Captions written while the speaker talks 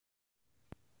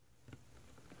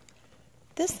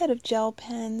This set of gel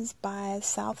pens by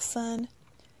Southsun,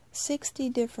 60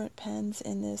 different pens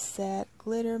in this set,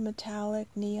 glitter, metallic,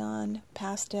 neon,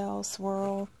 pastel,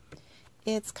 swirl.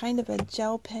 It's kind of a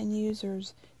gel pen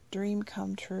user's dream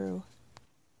come true.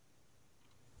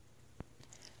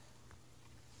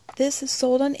 This is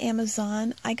sold on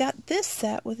Amazon. I got this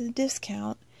set with a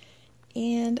discount,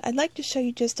 and I'd like to show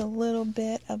you just a little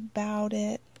bit about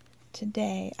it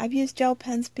today. I've used gel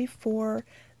pens before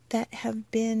that have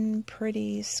been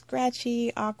pretty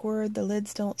scratchy, awkward, the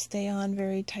lids don't stay on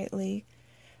very tightly.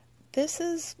 This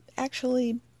is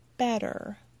actually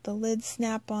better. The lids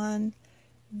snap on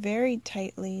very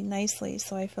tightly, nicely,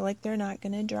 so I feel like they're not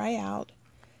going to dry out.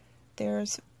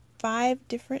 There's 5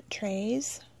 different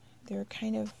trays. They're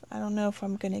kind of, I don't know if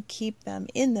I'm going to keep them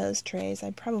in those trays.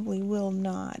 I probably will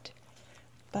not.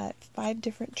 But 5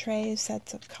 different trays,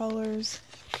 sets of colors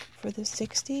for the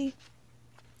 60.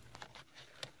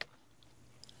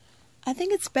 I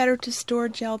think it's better to store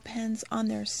gel pens on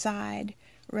their side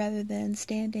rather than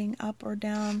standing up or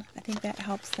down. I think that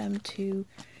helps them to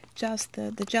just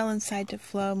the gel inside to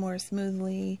flow more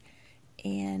smoothly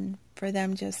and for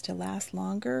them just to last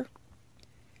longer.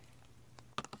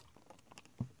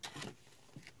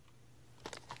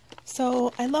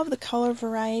 So I love the color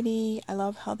variety. I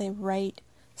love how they write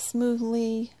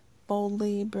smoothly,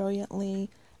 boldly, brilliantly.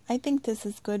 I think this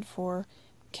is good for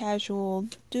casual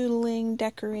doodling,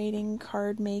 decorating,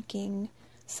 card making,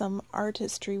 some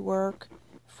artistry work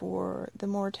for the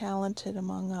more talented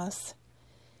among us,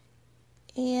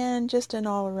 and just an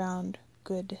all-around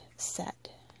good set.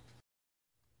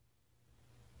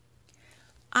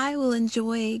 I will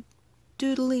enjoy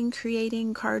doodling,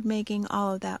 creating, card making,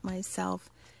 all of that myself,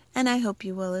 and I hope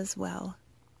you will as well.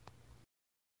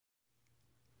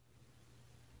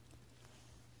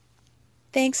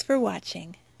 Thanks for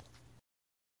watching.